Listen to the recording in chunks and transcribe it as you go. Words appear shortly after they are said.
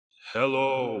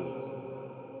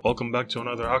Hello! Welcome back to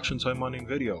another Action Taimanin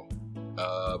video.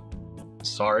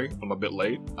 Sorry, I'm a bit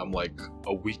late. I'm like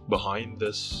a week behind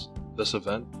this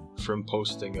event from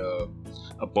posting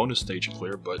a bonus stage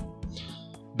clear, but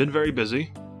been very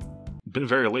busy, been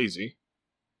very lazy,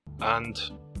 and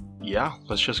yeah,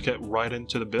 let's just get right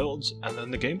into the builds and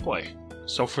then the gameplay.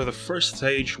 So for the first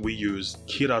stage, we used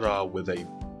Kirara with a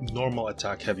normal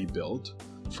attack heavy build.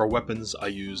 For weapons, I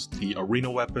used the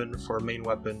arena weapon for a main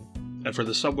weapon, and for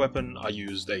the sub weapon, I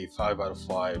used a 5 out of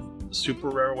 5 super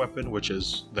rare weapon, which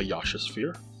is the Yasha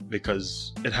Sphere,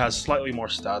 because it has slightly more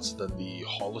stats than the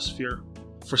Holosphere.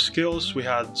 For skills, we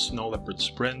had Snow Leopard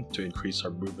Sprint to increase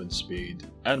our movement speed,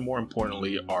 and more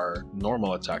importantly, our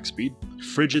normal attack speed.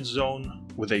 Frigid Zone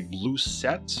with a blue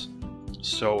set,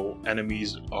 so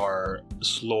enemies are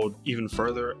slowed even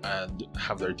further and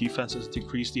have their defenses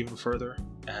decreased even further.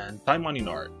 And Taimanin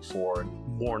art for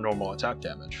more normal attack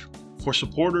damage. For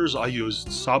supporters, I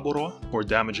used Saburo for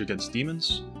damage against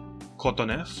demons,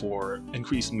 Kotone for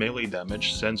increased melee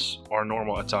damage since our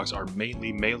normal attacks are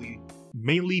mainly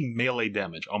melee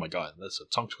damage. Oh my god, that's a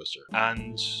tongue twister.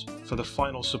 And for the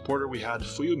final supporter, we had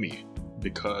Fuyumi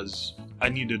because I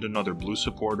needed another blue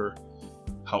supporter.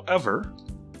 However,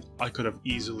 I could have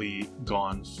easily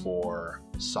gone for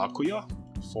Sakuya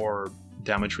for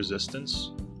damage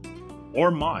resistance,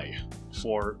 or Mai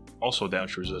for also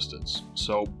damage resistance.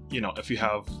 So, you know, if you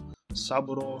have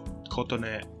Saburo,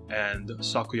 Kotone, and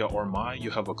Sakuya or Mai, you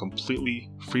have a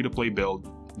completely free-to-play build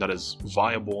that is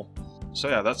viable. So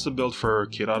yeah, that's the build for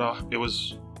Kirara. It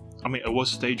was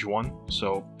stage 1,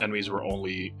 so enemies were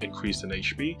only increased in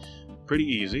HP. Pretty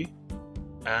easy.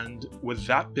 And with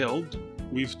that build,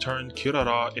 we've turned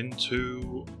Kirara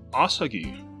into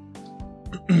Asagi.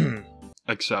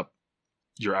 Except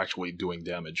you're actually doing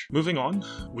damage. Moving on,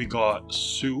 we got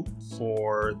Su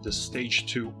for the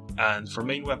stage 2, and for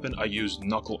main weapon I used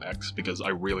Knuckle X because I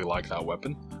really like that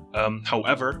weapon.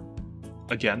 However,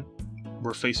 again,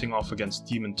 we're facing off against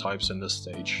demon types in this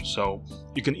stage, so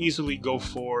you can easily go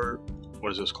for,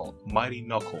 what is this called? Mighty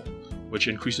Knuckle, which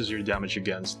increases your damage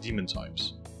against demon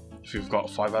types. If you've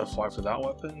got 5 out of 5 for that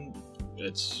weapon,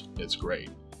 it's great.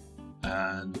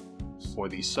 And for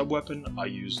the sub-weapon, I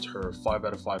used her 5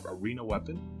 out of 5 arena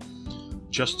weapon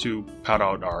just to pad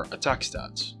out our attack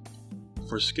stats.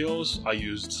 For skills, I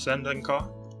used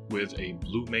Sendenka with a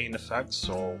blue main effect,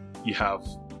 so you have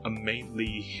a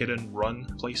mainly hidden run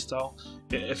playstyle.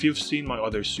 If you've seen my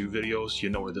other Su videos, you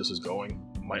know where this is going.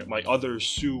 My other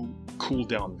Su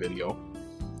cooldown video,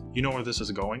 you know where this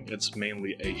is going. It's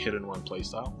mainly a hidden run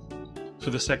playstyle. For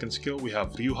the second skill, we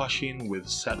have Ryuhashin with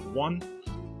set 1.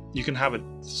 You can have it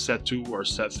set 2 or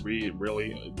set 3,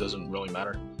 it doesn't really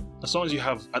matter. As long as you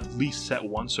have at least set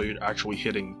 1, so you're actually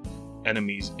hitting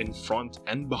enemies in front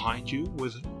and behind you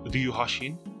with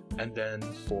Ryuhashin. And then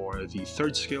for the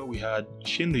third skill, we had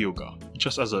Shinryuga,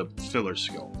 just as a filler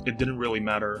skill. It didn't really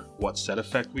matter what set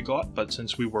effect we got, but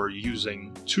since we were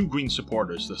using 2 green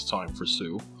supporters this time for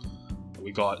Su,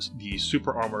 we got the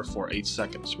super armor for 8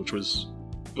 seconds, which was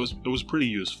pretty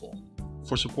useful.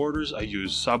 For supporters, I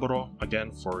used Saburo,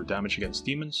 again for damage against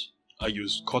demons. I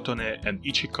used Kotone and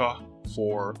Ichika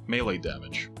for melee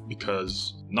damage,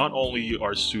 because not only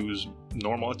are Su's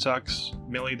normal attacks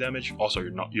melee damage, also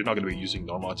you're not going to be using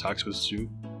normal attacks with Su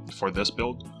for this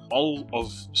build. All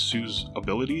of Su's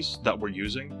abilities that we're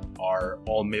using are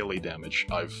all melee damage.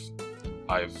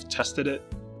 I've tested it,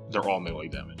 they're all melee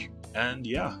damage. And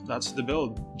yeah, that's the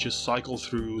build. Just cycle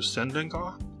through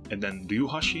Sendenka, and then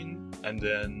Ryuhashin, and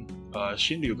then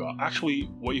Shinryuga. Actually,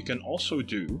 what you can also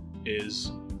do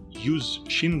is use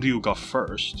Shinryuga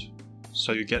first,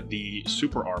 so you get the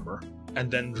super armor,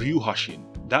 and then Ryuhashin.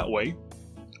 That way,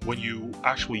 when you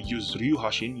actually use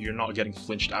Ryuhashin, you're not getting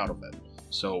flinched out of it.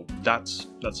 So that's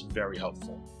very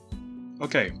helpful.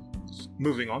 Okay,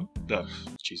 moving on.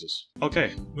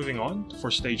 Okay, moving on.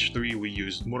 For stage 3, we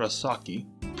used Murasaki.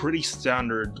 Pretty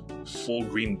standard full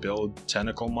green build,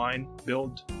 tentacle mine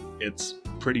build. It's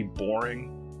pretty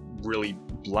boring, really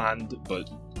bland, but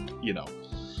you know,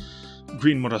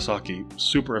 green Murasaki,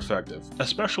 super effective,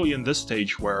 especially in this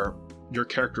stage where your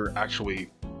character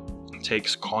actually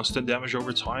takes constant damage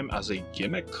over time as a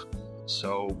gimmick.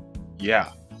 So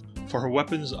yeah. For her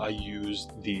weapons, I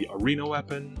used the arena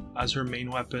weapon as her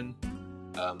main weapon.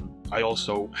 I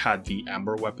also had the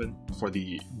amber weapon for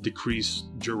the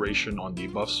decreased duration on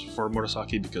debuffs for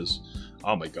Murasaki, because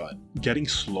oh my god, getting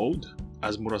slowed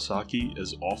as Murasaki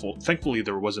is awful. Thankfully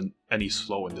there wasn't any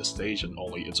slow in this stage, and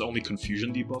it's only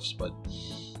confusion debuffs, but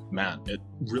man, it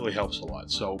really helps a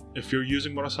lot. So if you're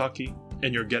using Murasaki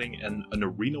and you're getting an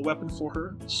arena weapon for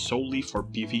her solely for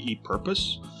PvE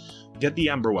purpose, get the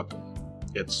amber weapon.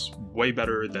 It's way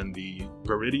better than the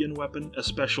Viridian weapon,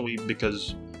 especially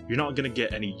because you're not gonna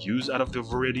get any use out of the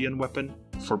Viridian weapon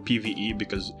for PvE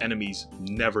because enemies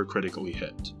never critically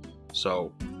hit.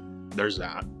 So there's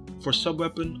that. For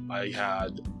sub-weapon, I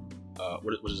had,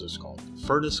 what is this called?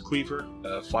 Furnace Cleaver,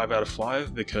 5 out of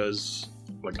 5 because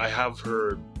like I have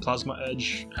her Plasma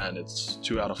Edge and it's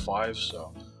 2 out of 5,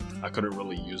 so I couldn't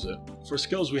really use it. For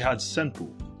skills, we had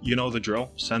Senpu. You know the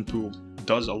drill. Senpu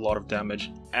does a lot of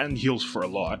damage and heals for a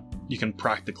lot. You can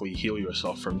practically heal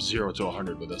yourself from 0 to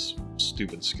 100 with this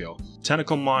stupid skill.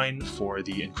 Tentacle Mine for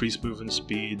the increased movement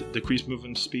speed, decreased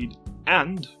movement speed,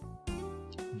 and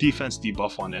defense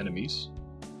debuff on enemies.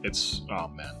 It's, oh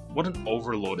man, what an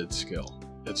overloaded skill.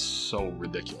 It's so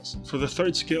ridiculous. For the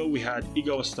third skill, we had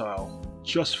Ego Style,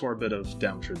 just for a bit of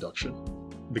damage reduction,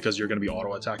 because you're going to be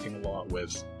auto-attacking a lot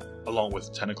along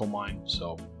with Tentacle Mine,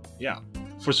 so yeah.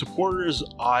 For supporters,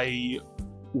 I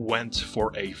went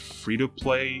for a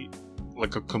free-to-play,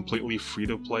 like a completely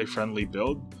free-to-play friendly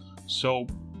build. So,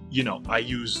 you know, I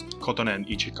used Kotone and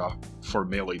Ichika for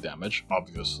melee damage,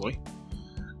 obviously.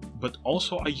 But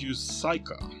also I used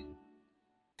Saika.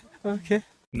 Okay.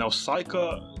 Now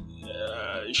Saika,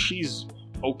 she's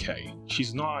okay.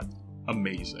 She's not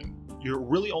amazing. You're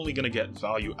really only gonna get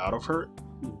value out of her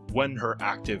when her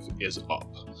active is up.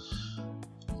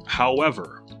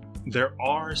 However, there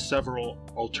are several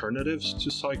alternatives to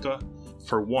Saika.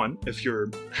 For one, if you're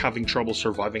having trouble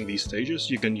surviving these stages,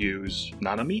 you can use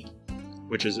Nanami,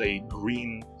 which is a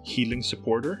green healing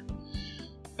supporter.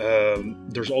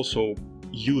 There's also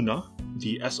Yuna,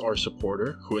 the SR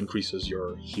supporter, who increases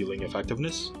your healing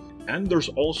effectiveness. And there's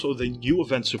also the new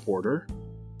event supporter,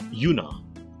 Yuna.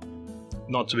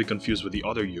 Not to be confused with the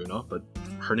other Yuna, but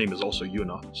her name is also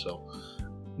Yuna, so...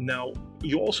 Now,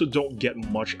 you also don't get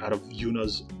much out of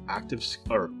Yuna's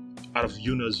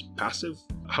passive.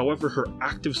 However, her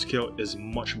active skill is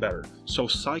much better. So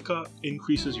Saika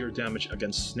increases your damage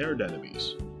against snared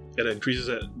enemies. It increases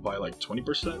it by like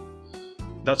 20%.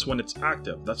 That's when it's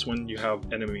active. That's when you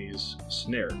have enemies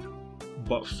snared.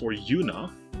 But for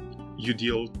Yuna, you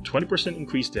deal 20%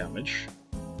 increased damage,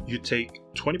 you take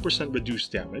 20%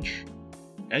 reduced damage,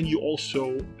 and you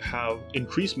also have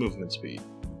increased movement speed.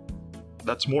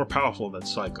 That's more powerful than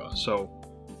Saika, so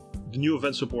the new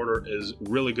event supporter is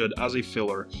really good as a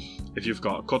filler. If you've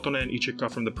got Kotone and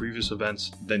Ichika from the previous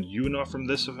events, then Yuna from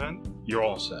this event, you're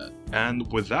all set. And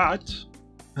with that,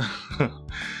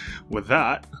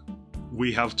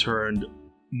 we have turned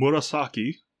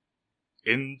Murasaki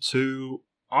into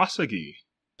Asagi.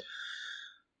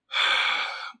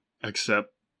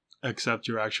 Except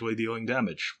you're actually dealing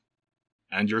damage.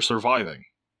 And you're surviving.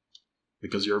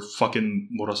 Because you're fucking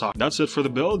Murasaki. That's it for the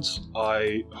builds.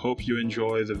 I hope you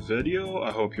enjoy the video.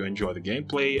 I hope you enjoy the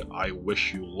gameplay. I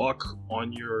wish you luck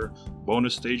on your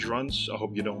bonus stage runs. I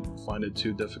hope you don't find it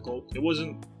too difficult. It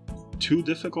wasn't too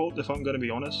difficult, if I'm gonna be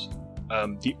honest.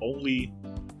 The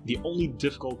only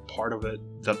difficult part of it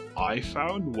that I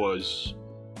found was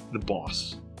the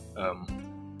boss.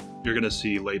 You're gonna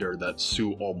see later that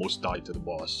Sue almost died to the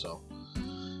boss, so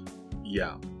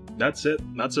yeah. That's it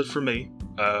for me.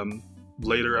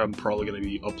 Later I'm probably going to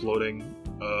be uploading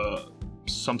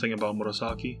something about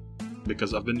Murasaki,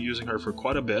 because I've been using her for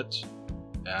quite a bit,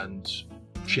 and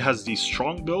she has the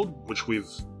strong build, which we've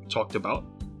talked about,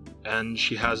 and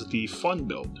she has the fun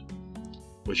build,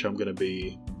 which I'm going to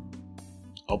be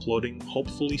uploading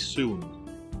hopefully soon,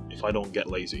 if I don't get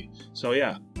lazy. So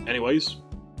yeah, anyways,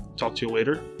 talk to you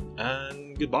later,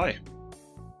 and goodbye.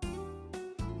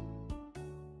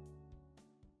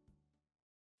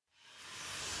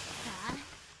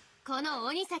 この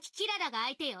鬼崎キララが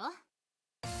相手よ。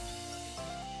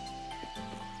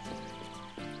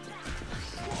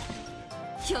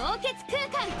氷結空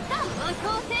間と方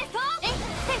向清掃。えっ、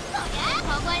おや、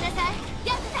覚えなさい。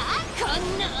やった。こ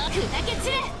んな砕け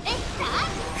散れ。えっ、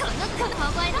この凍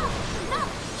えろ。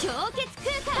氷結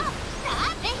空間。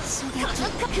えっ、この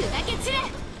砕け散れ。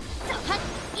そうはっ、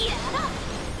やろ。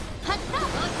はっと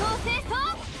方向清掃。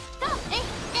と、えっ、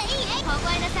覚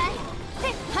えなさい。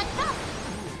えっ、はっと。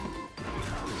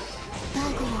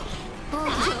 氷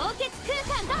結空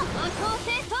間と方向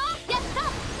清掃。やった。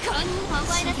こん覚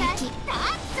えなさい。そ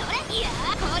れ。いや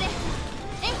これ。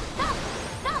えっと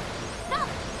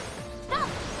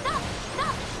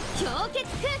氷結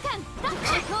空間と方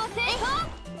向清掃。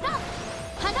と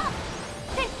はだ。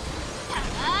せっ。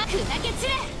砕け散れ。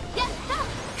やった。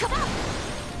方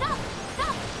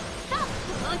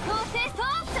向清掃。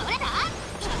それだ。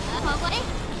覚え。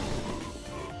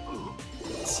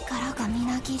力がみな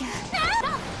ぎる。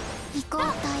 行こう、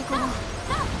大五郎。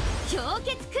氷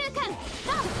結空間、方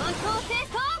向清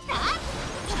掃。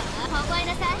覚えな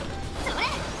さい。それ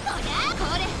こりゃこ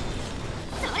れ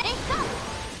それと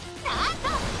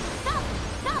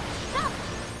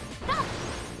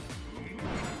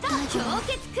氷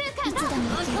結空間と高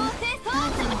性操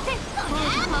作ってこり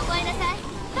ゃ覚えなさい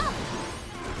と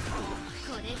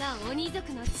これが鬼族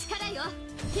の力よ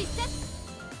必殺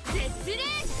絶霊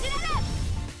しらら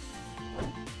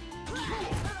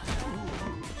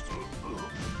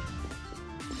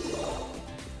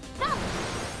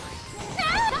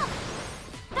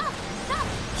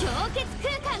氷結空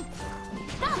間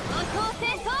と高性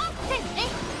操作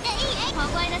覚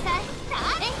えなさい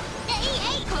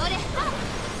これ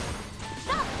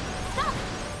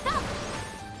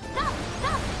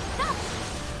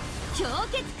氷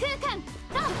結空間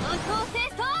と高性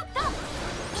操作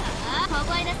覚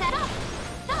えなさい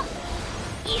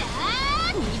いや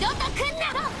ー二度と来んな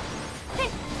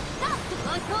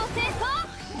高性操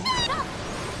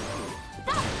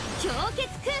氷結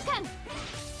空間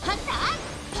はった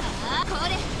こ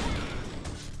れ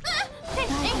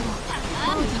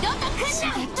二度と来ん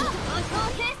な高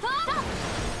性操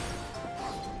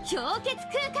氷結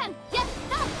空間やっ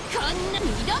たこんな二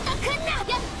度と来んな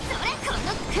やそれこの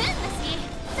来んなし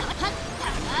そはった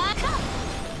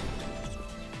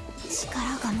力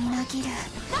がみなぎる。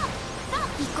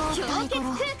行こう氷大五郎。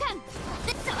結空間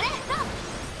それ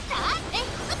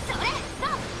それ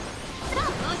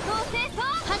高性操は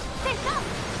って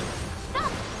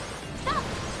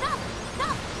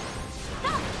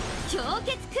氷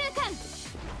結空間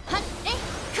はって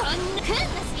こんな来んな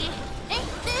し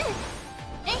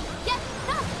や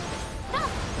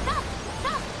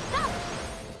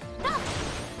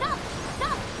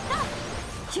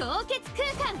氷結空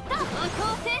間と高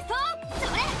性操そ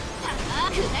れ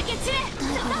砕け散れこん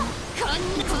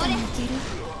なこれいける。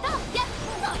や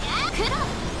おやくろ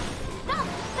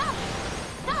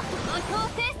高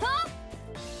性操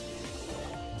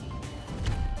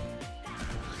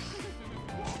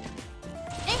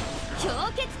氷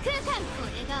結空間こ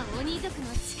れが鬼族の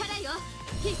力よ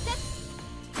必殺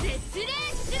絶霊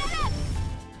しらら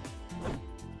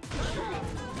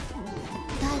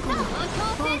大五郎防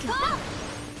高性御。操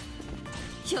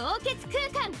氷結空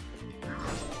間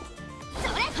それ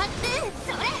はって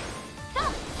それ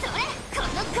こ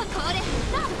の子これ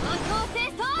高性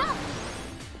操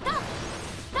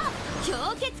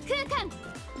氷結空間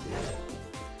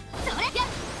それや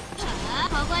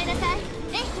覚えなさい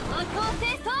高性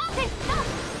操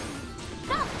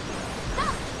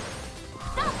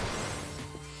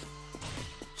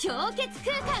氷結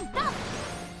空間と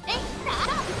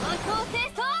高性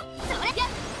操それや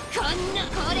こんな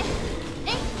これや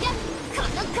こ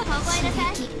の子覚えなさ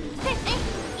い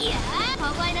いや覚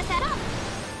えなさい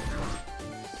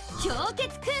氷結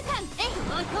空間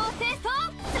高性操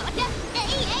そりゃ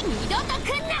二度と来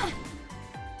んな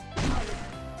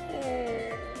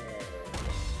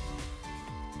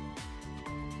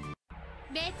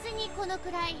別にこのく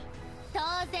らい当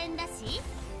然だし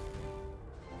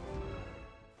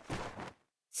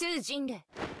通人類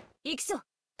行くぞ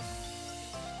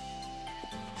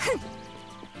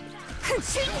神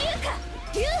竜か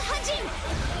流派人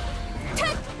たっ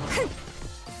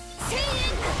千円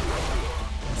か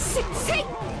せい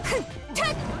た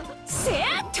っせや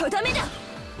とどめだ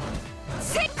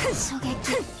せ狙撃。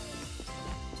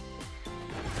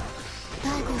大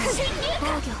五郎神竜防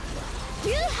か御。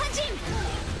流派人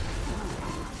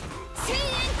千円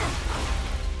か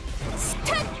た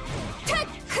っ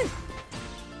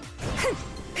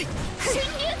神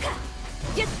竜か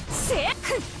せや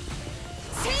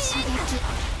千円か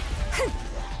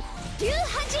流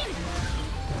派人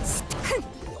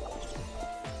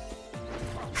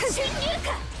神竜か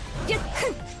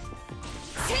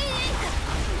千円か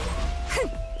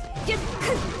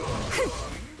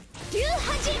流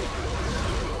派人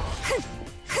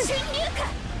神竜か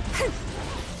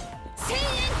千円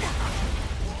か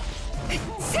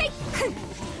せい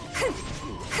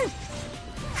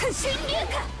神竜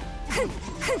か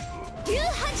流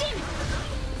派人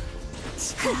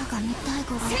力が見たい五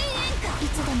郎。千円かい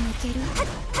つでもいける。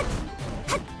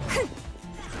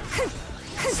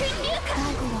神竜か大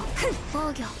五郎防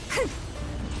御。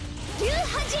流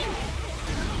派人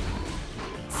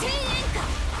千円か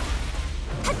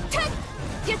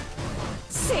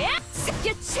せや神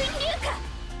竜か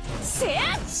せや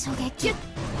狙撃。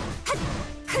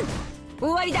終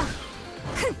わりだ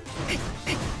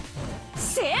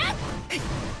せや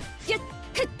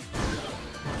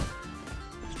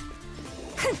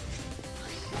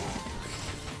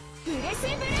ブレスブ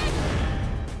レ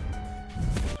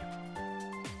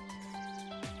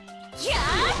やあ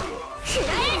くら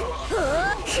えく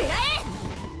らえ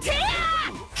てや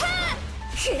はあ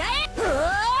くら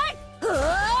え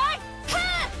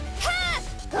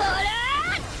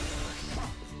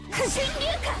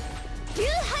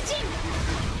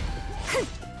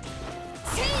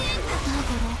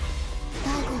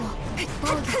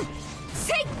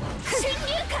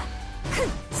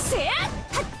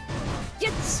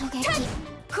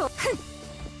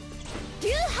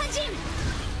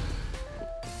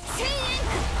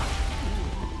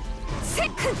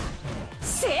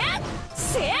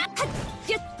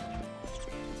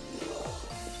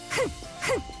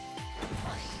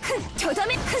とど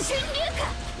め神流か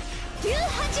流波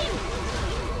陣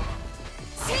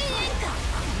千円か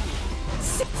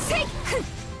せ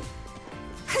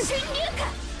神流か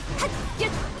はっや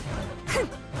っ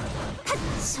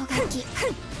狙撃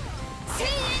千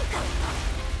円か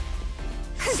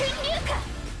神流か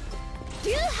流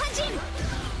波陣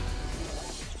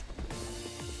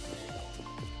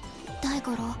大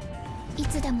五郎い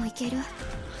つでも行ける。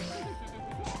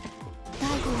大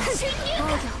五郎神流か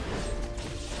防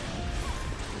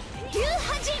流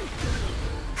波陣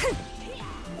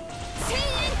千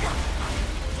円か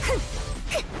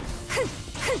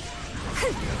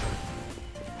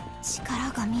御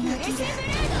力がみなぎる。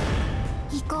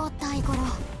行こう大五郎。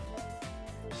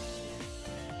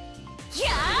や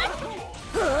ー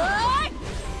おー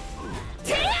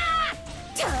てや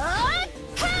ーとー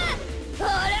はーほら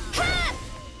は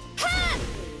ーは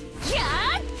ーや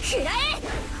ーくらえ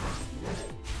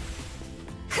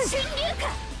神流か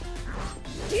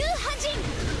流波陣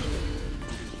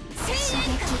千円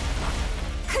か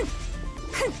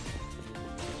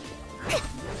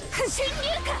神流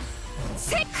かせ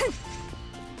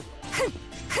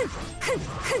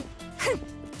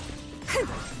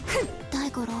大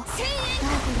五郎千円大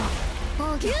五郎防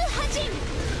流御波陣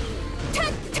た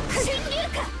神流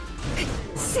か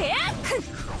せや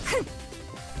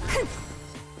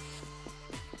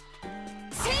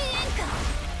千円か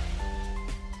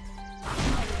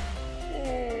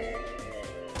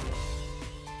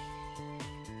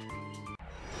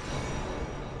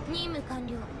任務完了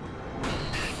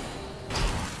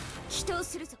祈祷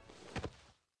するぞ。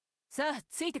さあ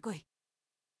ついてこい。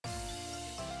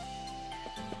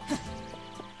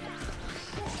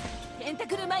テンタ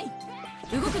クルマイン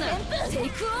動くな。テイ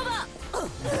クオーバー。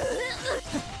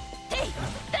ヘイ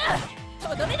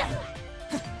とどめだ。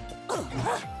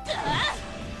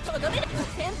とどめだ。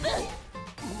旋風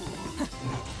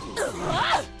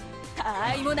た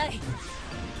あいもない。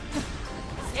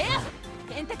せや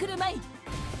テンタクルマイン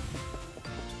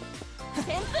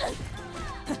旋風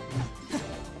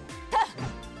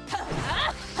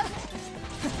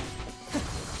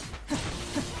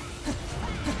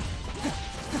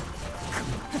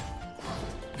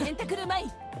テンタクルマイン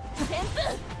旋風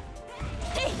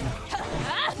ヘイ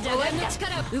邪眼の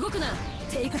力動くな。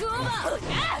テイクオーバ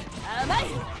ー甘い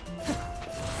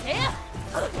せや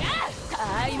た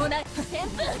あいもない。旋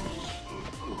風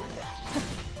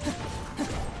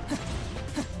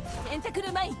テンタク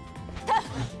ルマイン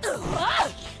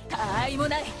たあいも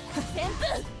ない。旋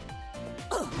風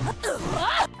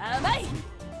甘い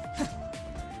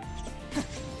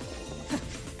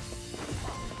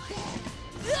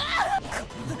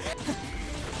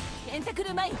テンタク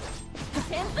ルマイン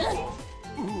旋風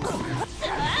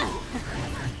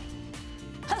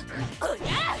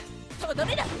とど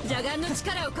めだ。邪眼の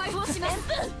力を解放します。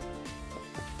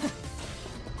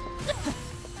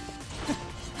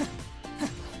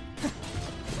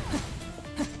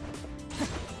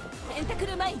テンタク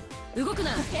ルマイン動く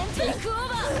な。テイクオー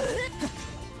バー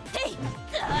ヘイ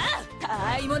た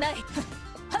あいもない。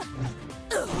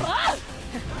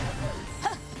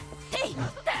ヘイ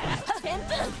旋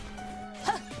風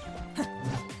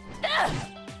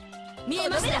見え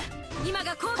ました。今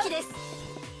が好機です。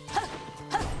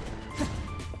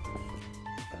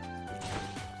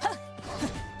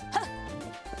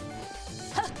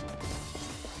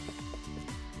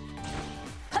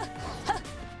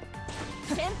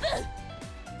旋風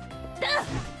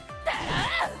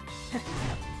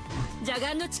邪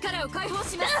眼の力を解放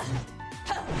します。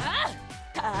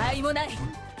たあいもない。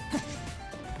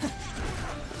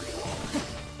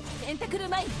テンタクル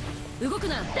マイン動く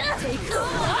な。テイクオーバ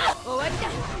ー終わりだ。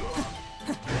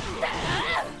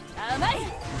甘い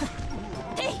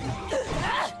ヘイ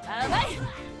甘い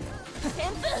旋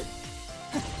風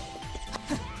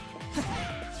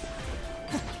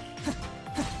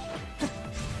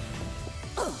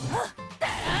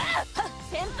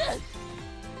旋風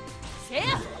せやテン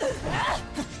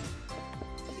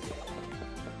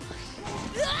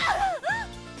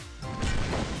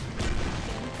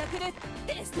タクルデ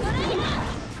ストライナー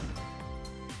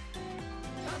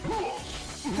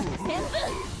旋風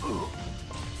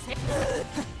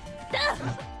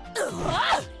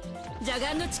邪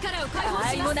眼の力を解放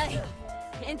します。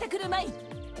テンタクルマイン旋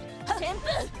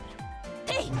風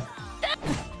ヘイ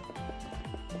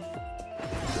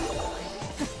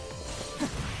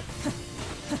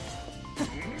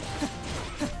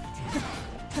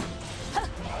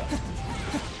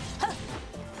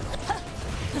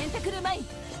テンタクルマイン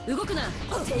動くな。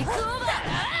テイクオーバ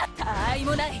ーたあい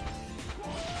もない。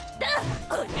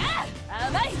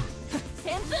甘い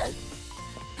旋風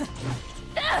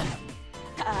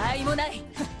他愛もない。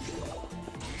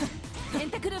テン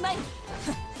タクルマイン。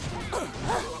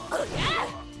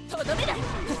とどめだ。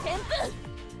旋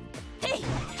風。へい。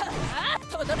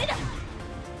とどめだ。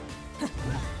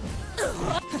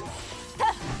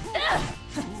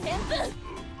旋風。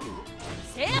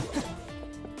せや。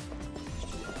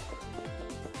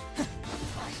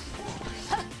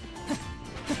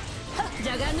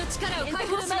邪眼の力を解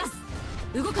放します。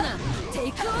動くな。テ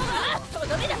イクオーバー。と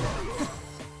どめだ。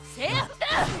せや。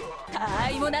他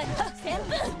愛もない。旋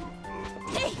風。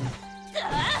へい。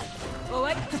終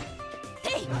わり。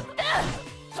へい。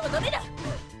とどめだ。テ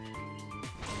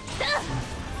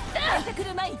ンタク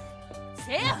ルマイン。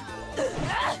せや。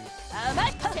甘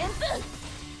い。旋風。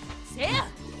せや。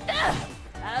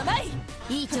甘い。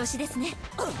いい調子ですね。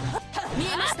見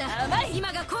えました。甘い。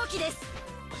今が好機です。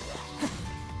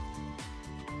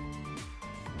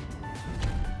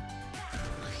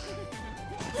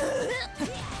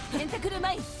テンタクル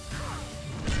マイン。テン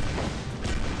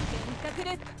タク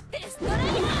ルデストライヤ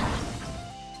ー。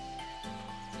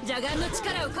邪眼の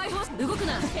力を解放。動く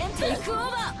な。テイクオー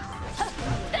バ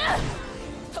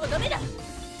ー。とどめだ。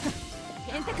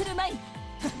テンタクルマイン。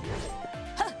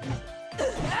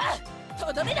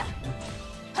とどめだ。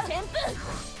旋風。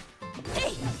へ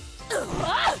い。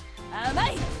甘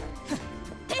い。へい。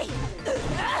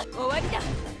終わりだ。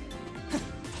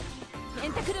テ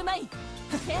ンタクルマイン。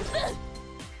旋風。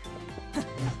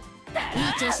い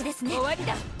い調子ですね。終わり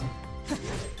だ。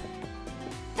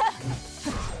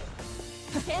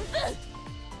旋風。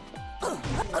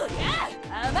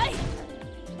甘い。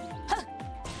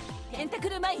テンタク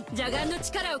ルマイン。邪眼の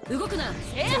力を。動くな。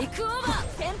テイクオーバー。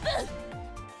旋風。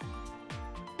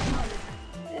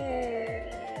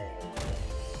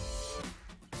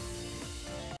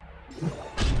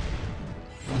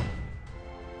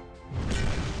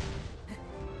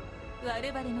我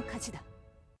々の勝ちだ。